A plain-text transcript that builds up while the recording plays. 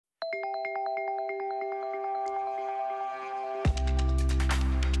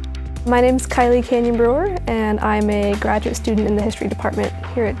My name's Kylie Canyon Brewer, and I'm a graduate student in the history department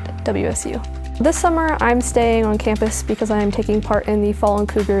here at WSU. This summer, I'm staying on campus because I'm taking part in the Fallen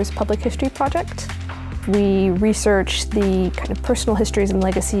Cougars Public History Project. We research the kind of personal histories and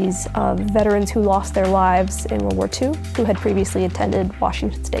legacies of veterans who lost their lives in World War II who had previously attended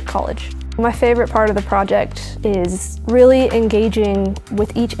Washington State College. My favorite part of the project is really engaging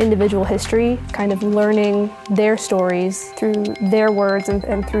with each individual history, kind of learning their stories through their words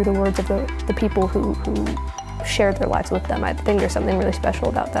and through the words of the people who shared their lives with them. I think there's something really special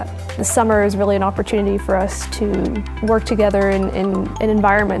about that. The summer is really an opportunity for us to work together in an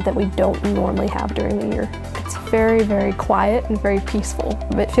environment that we don't normally have during the year. It's very, very quiet and very peaceful.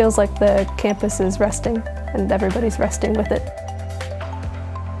 It feels like the campus is resting and everybody's resting with it.